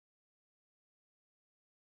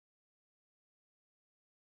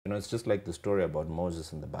You know, it's just like the story about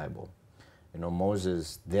Moses in the Bible. You know,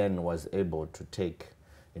 Moses then was able to take,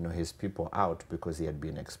 you know, his people out because he had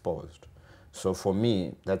been exposed. So for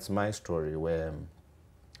me, that's my story where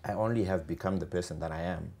I only have become the person that I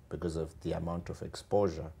am because of the amount of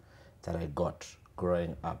exposure that I got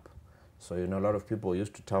growing up. So, you know, a lot of people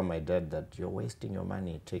used to tell my dad that you're wasting your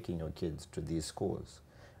money taking your kids to these schools.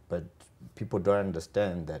 But people don't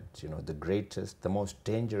understand that, you know, the greatest, the most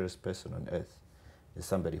dangerous person on earth is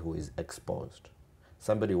somebody who is exposed.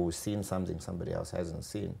 Somebody who's seen something somebody else hasn't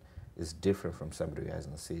seen is different from somebody who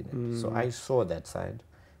hasn't seen it. So I saw that side.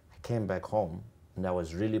 I came back home and I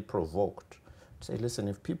was really provoked to say, listen,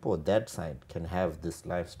 if people that side can have this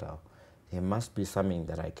lifestyle, there must be something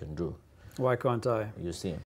that I can do. Why can't I? You see.